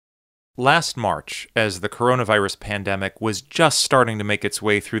Last March, as the coronavirus pandemic was just starting to make its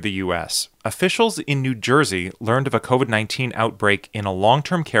way through the U.S., officials in New Jersey learned of a COVID-19 outbreak in a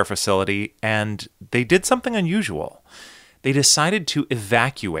long-term care facility, and they did something unusual. They decided to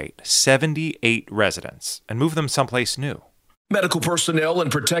evacuate 78 residents and move them someplace new. Medical personnel and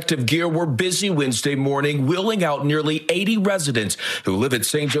protective gear were busy Wednesday morning, wheeling out nearly 80 residents who live at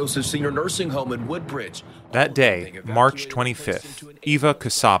St. Joseph's Senior Nursing Home in Woodbridge. That day, March 25th, Eva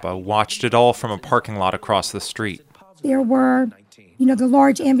Kusaba watched it all from a parking lot across the street. There were, the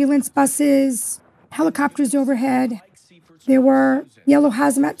large ambulance buses, helicopters overhead. There were yellow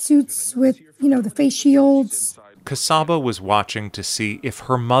hazmat suits with, the face shields. Kusaba was watching to see if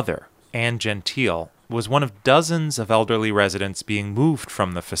her mother, Ann Gentile, was one of dozens of elderly residents being moved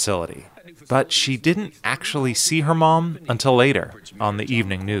from the facility. But she didn't actually see her mom until later on the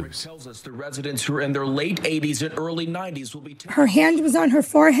evening news. The residents who are in their late 80s and early 90s will be... Her hand was on her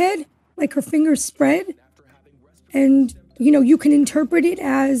forehead, like her fingers spread. And, you can interpret it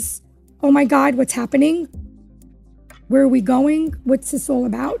as, oh my God, what's happening? Where are we going? What's this all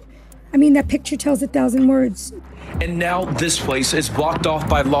about? That picture tells 1,000 words. And now this place is blocked off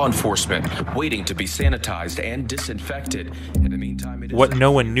by law enforcement, waiting to be sanitized and disinfected. In the meantime, what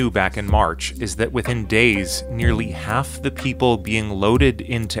no one knew back in March is that within days, nearly half the people being loaded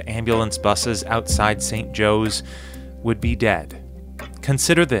into ambulance buses outside St. Joe's would be dead.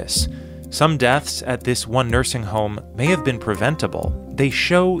 Consider this. Some deaths at this one nursing home may have been preventable. They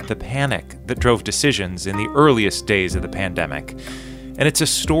show the panic that drove decisions in the earliest days of the pandemic. And it's a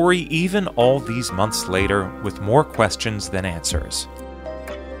story even all these months later with more questions than answers.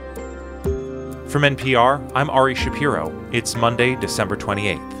 From NPR, I'm Ari Shapiro. It's Monday, December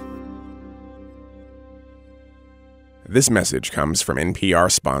 28th. This message comes from NPR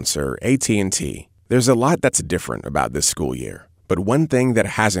sponsor AT&T. There's a lot that's different about this school year. But one thing that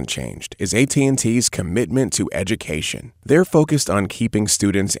hasn't changed is AT&T's commitment to education. They're focused on keeping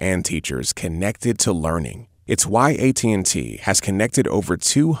students and teachers connected to learning. It's why AT&T has connected over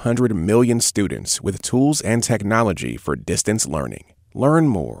 200 million students with tools and technology for distance learning. Learn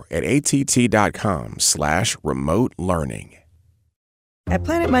more at att.com/remote learning. At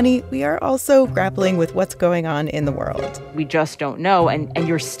Planet Money, we are also grappling with what's going on in the world. We just don't know, and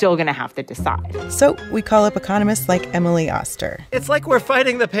you're still going to have to decide. So we call up economists like Emily Oster. It's like we're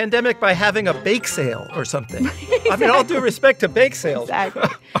fighting the pandemic by having a bake sale or something. Exactly. All due respect to bake sales. Exactly.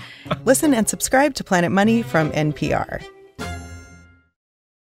 Listen and subscribe to Planet Money from NPR.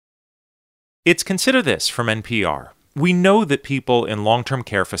 It's Consider This from NPR. We know that people in long-term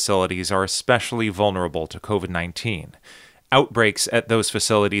care facilities are especially vulnerable to COVID-19. Outbreaks at those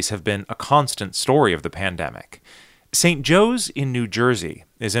facilities have been a constant story of the pandemic. St. Joe's in New Jersey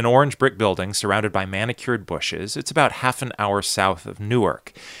is an orange brick building surrounded by manicured bushes. It's about half an hour south of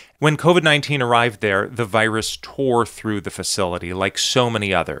Newark. When COVID-19 arrived there, the virus tore through the facility like so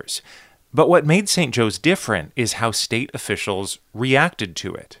many others. But what made St. Joe's different is how state officials reacted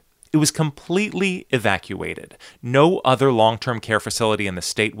to it. It was completely evacuated. No other long-term care facility in the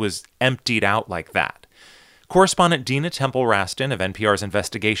state was emptied out like that. Correspondent Dina Temple-Raston of NPR's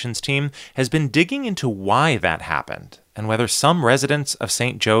investigations team has been digging into why that happened and whether some residents of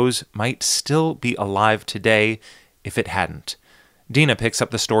St. Joe's might still be alive today if it hadn't. Dina picks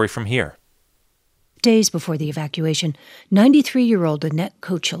up the story from here. Days before the evacuation, 93-year-old Annette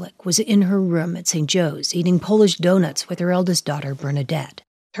Kochelik was in her room at St. Joe's eating Polish donuts with her eldest daughter, Bernadette.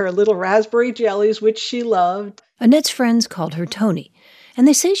 Her little raspberry jellies, which she loved. Annette's friends called her Tony, and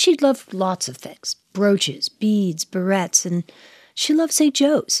they say she loved lots of things. Brooches, beads, barrettes, and she loved St.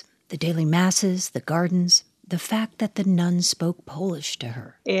 Joe's, the daily masses, the gardens, the fact that the nuns spoke Polish to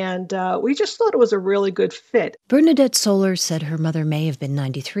her. And we just thought it was a really good fit. Bernadette Soler said her mother may have been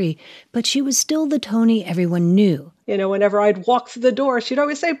 93, but she was still the Tony everyone knew. Whenever I'd walk through the door, she'd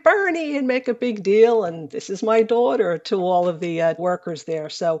always say, Bernie, and make a big deal, and this is my daughter, to all of the workers there.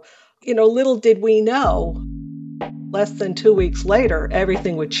 So, little did we know, less than 2 weeks later,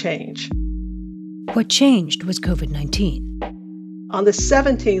 everything would change. What changed was COVID-19. On the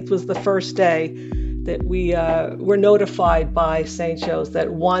 17th was the first day that we were notified by St. Joe's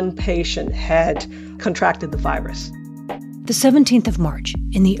that one patient had contracted the virus. The 17th of March,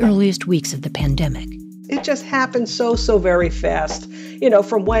 in the earliest weeks of the pandemic. It just happened so very fast.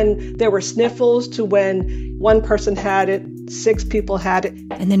 From when there were sniffles to when one person had it, 6 people had it.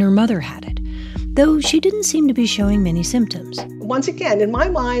 And then her mother had it, though she didn't seem to be showing many symptoms. Once again, in my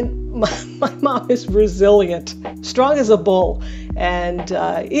mind, my mom is resilient, strong as a bull. And,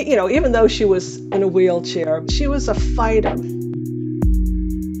 even though she was in a wheelchair, she was a fighter.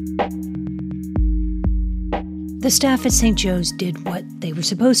 The staff at St. Joe's did what they were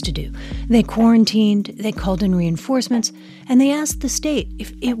supposed to do. They quarantined, they called in reinforcements, and they asked the state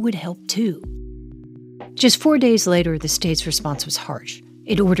if it would help too. Just 4 days later, the state's response was harsh.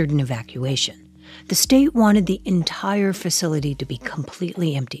 It ordered an evacuation. The state wanted the entire facility to be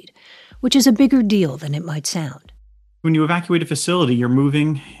completely emptied, which is a bigger deal than it might sound. When you evacuate a facility, you're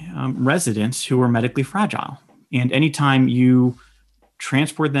moving residents who are medically fragile. And anytime you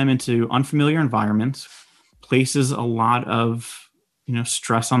transport them into unfamiliar environments, places a lot of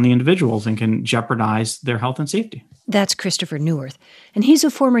stress on the individuals and can jeopardize their health and safety. That's Christopher Neuwirth, and he's a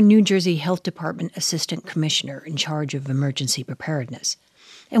former New Jersey Health Department Assistant Commissioner in charge of emergency preparedness.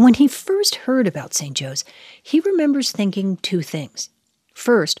 And when he first heard about St. Joe's, he remembers thinking two things.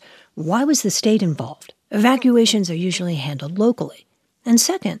 First, why was the state involved? Evacuations are usually handled locally. And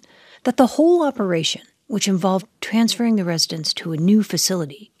second, that the whole operation, which involved transferring the residents to a new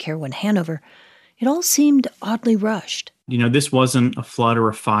facility, Care One Hanover, it all seemed oddly rushed. This wasn't a flood or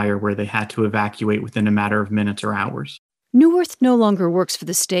a fire where they had to evacuate within a matter of minutes or hours. Neuwirth no longer works for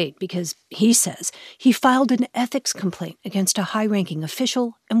the state because, he says, he filed an ethics complaint against a high-ranking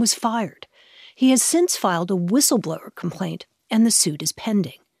official and was fired. He has since filed a whistleblower complaint, and the suit is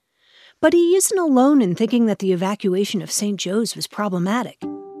pending. But he isn't alone in thinking that the evacuation of St. Joe's was problematic.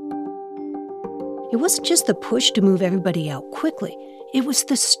 It wasn't just the push to move everybody out quickly. It was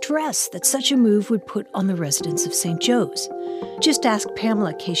the stress that such a move would put on the residents of St. Joe's. Just ask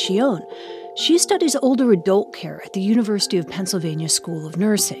Pamela Cacione. She studies older adult care at the University of Pennsylvania School of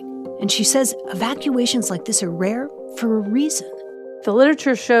Nursing. And she says evacuations like this are rare for a reason. The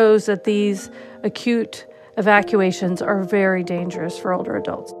literature shows that these acute evacuations are very dangerous for older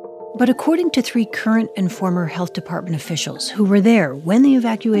adults. But according to 3 current and former health department officials who were there when the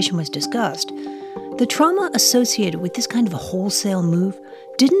evacuation was discussed, the trauma associated with this kind of a wholesale move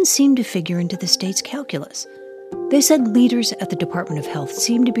didn't seem to figure into the state's calculus. They said leaders at the Department of Health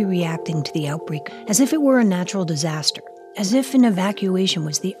seemed to be reacting to the outbreak as if it were a natural disaster, as if an evacuation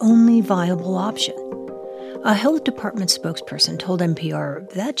was the only viable option. A health department spokesperson told NPR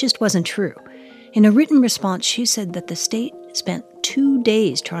that just wasn't true. In a written response, she said that the state spent 2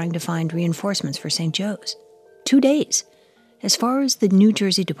 days trying to find reinforcements for St. Joe's. 2 days. As far as the New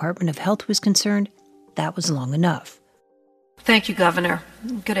Jersey Department of Health was concerned, that was long enough. Thank you, Governor.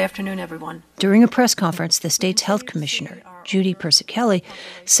 Good afternoon, everyone. During a press conference, the state's health commissioner, Judy Persichilli,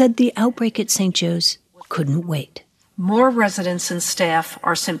 said the outbreak at St. Joe's couldn't wait. More residents and staff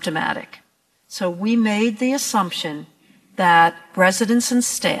are symptomatic. So we made the assumption that residents and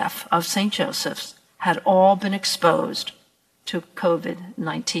staff of St. Joseph's had all been exposed to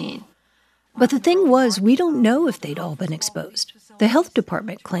COVID-19. But the thing was, we don't know if they'd all been exposed. The health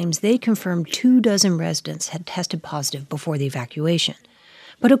department claims they confirmed 24 residents had tested positive before the evacuation.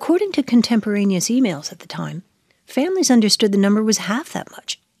 But according to contemporaneous emails at the time, families understood the number was half that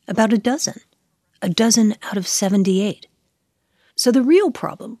much, about a dozen. A dozen out of 78. So the real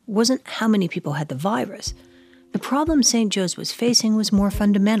problem wasn't how many people had the virus. The problem St. Joe's was facing was more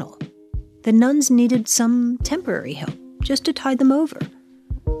fundamental. The nuns needed some temporary help, just to tide them over.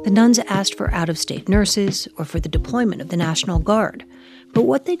 The nuns asked for out-of-state nurses or for the deployment of the National Guard. But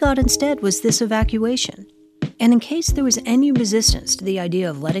what they got instead was this evacuation. And in case there was any resistance to the idea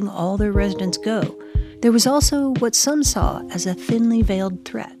of letting all their residents go, there was also what some saw as a thinly veiled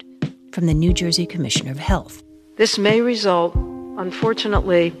threat from the New Jersey Commissioner of Health. This may result,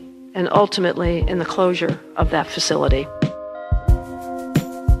 unfortunately, and ultimately in the closure of that facility.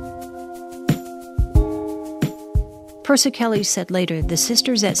 Persichilli said later the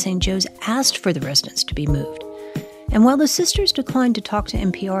sisters at St. Joe's asked for the residents to be moved. And while the sisters declined to talk to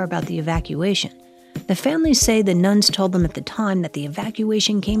NPR about the evacuation, the families say the nuns told them at the time that the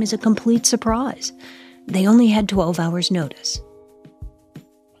evacuation came as a complete surprise. They only had 12 hours' notice.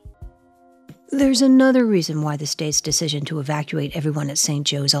 There's another reason why the state's decision to evacuate everyone at St.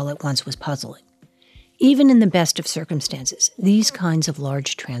 Joe's all at once was puzzling. Even in the best of circumstances, these kinds of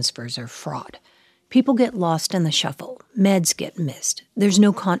large transfers are fraught. People get lost in the shuffle. Meds get missed. There's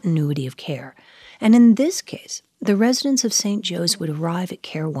no continuity of care. And in this case, the residents of St. Joe's would arrive at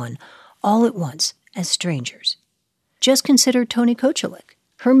Care One all at once as strangers. Just consider Toni Kochelik.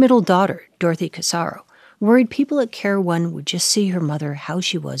 Her middle daughter, Dorothy Casaro, worried people at Care One would just see her mother how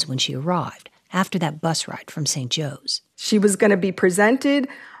she was when she arrived, after that bus ride from St. Joe's. She was going to be presented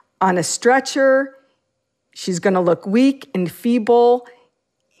on a stretcher. She's going to look weak and feeble.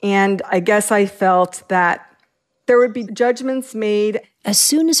 And I guess I felt that there would be judgments made. As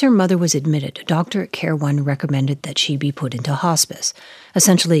soon as her mother was admitted, a doctor at Care One recommended that she be put into hospice,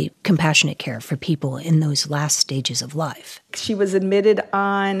 essentially compassionate care for people in those last stages of life. She was admitted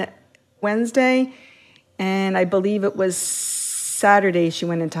on Wednesday, and I believe it was Saturday she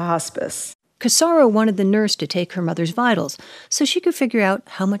went into hospice. Casaro wanted the nurse to take her mother's vitals so she could figure out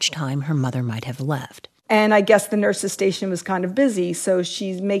how much time her mother might have left. And I guess the nurse's station was kind of busy, so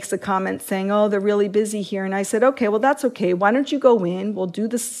she makes a comment saying, oh, they're really busy here. And I said, okay, well, that's okay. Why don't you go in? We'll do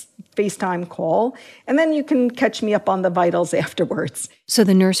this FaceTime call, and then you can catch me up on the vitals afterwards. So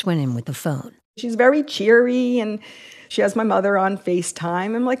the nurse went in with the phone. She's very cheery, and she has my mother on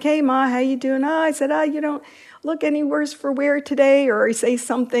FaceTime. I'm like, hey, Ma, how you doing? I said, you don't look any worse for wear today, or I say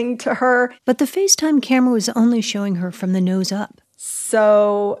something to her. But the FaceTime camera was only showing her from the nose up.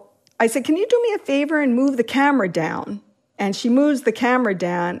 So I said, can you do me a favor and move the camera down? And she moves the camera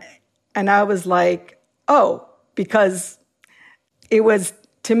down, and I was like, oh, because it was,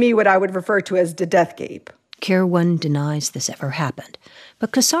 to me, what I would refer to as the death gape. Care One denies this ever happened,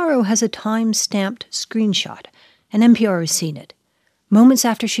 but Casaro has a time-stamped screenshot, and NPR has seen it. Moments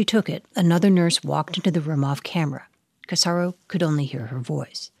after she took it, another nurse walked into the room off camera. Casaro could only hear her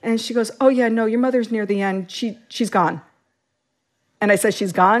voice. And she goes, oh, yeah, no, your mother's near the end. She's gone. And I said,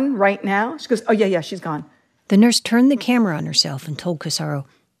 she's gone right now? She goes, oh, yeah, she's gone. The nurse turned the camera on herself and told Casaro,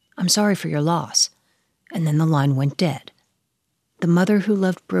 I'm sorry for your loss. And then the line went dead. The mother who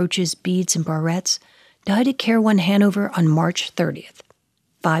loved brooches, beads, and barrettes died at Care One Hanover on March 30th,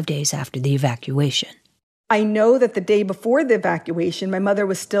 5 days after the evacuation. I know that the day before the evacuation, my mother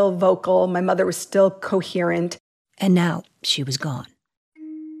was still vocal, my mother was still coherent. And now she was gone.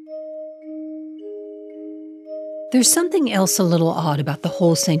 There's something else a little odd about the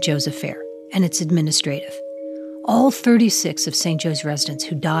whole St. Joe's affair, and it's administrative. All 36 of St. Joe's residents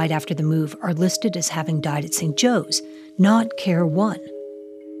who died after the move are listed as having died at St. Joe's, not Care One.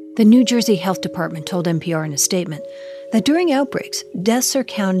 The New Jersey Health Department told NPR in a statement that during outbreaks, deaths are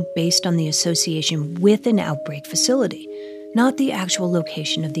counted based on the association with an outbreak facility, not the actual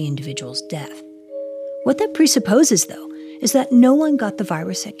location of the individual's death. What that presupposes, though, is that no one got the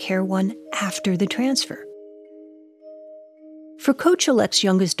virus at Care One after the transfer. For Coach-elect's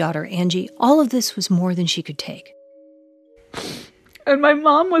youngest daughter, Angie, all of this was more than she could take. And my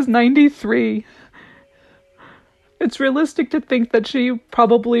mom was 93. It's realistic to think that she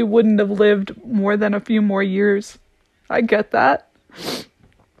probably wouldn't have lived more than a few more years. I get that.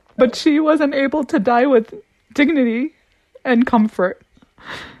 But she wasn't able to die with dignity and comfort.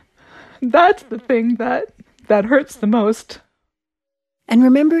 That's the thing that hurts the most. And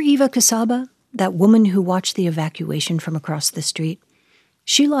remember Eva Casaba? That woman who watched the evacuation from across the street?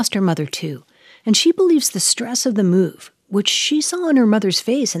 She lost her mother too, and she believes the stress of the move, which she saw on her mother's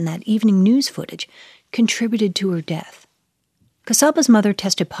face in that evening news footage, contributed to her death. Casaba's mother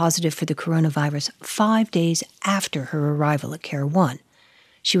tested positive for the coronavirus 5 days after her arrival at Care One.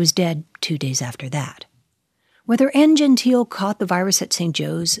 She was dead 2 days after that. Whether Ann Gentile caught the virus at St.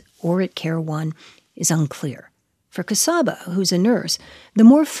 Joe's or at Care One is unclear. For Casaba, who's a nurse, the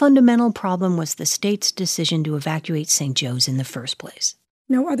more fundamental problem was the state's decision to evacuate St. Joe's in the first place.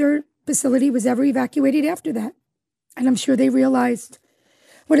 No other facility was ever evacuated after that. And I'm sure they realized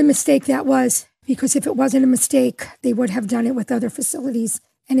what a mistake that was, because if it wasn't a mistake, they would have done it with other facilities,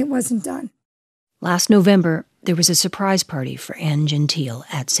 and it wasn't done. Last November, there was a surprise party for Ann Gentile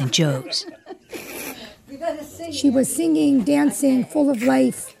at St. Joe's. She was singing, dancing, full of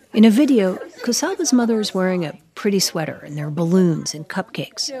life. In a video, Casaba's mother is wearing a pretty sweater, and there are balloons and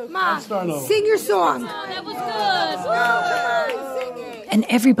cupcakes. Ma, sing your song. That was good. And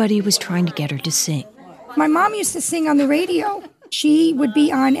everybody was trying to get her to sing. My mom used to sing on the radio. She would be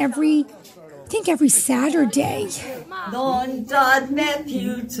on every Saturday.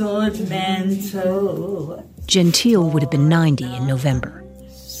 Gentile would have been 90 in November.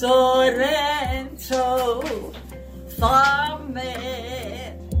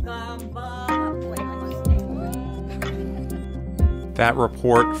 That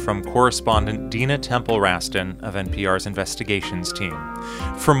report from correspondent Dina Temple-Raston of NPR's investigations team.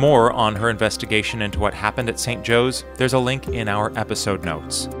 For more on her investigation into what happened at St. Joe's, there's a link in our episode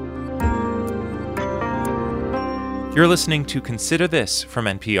notes. You're listening to Consider This from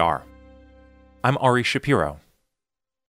NPR. I'm Ari Shapiro.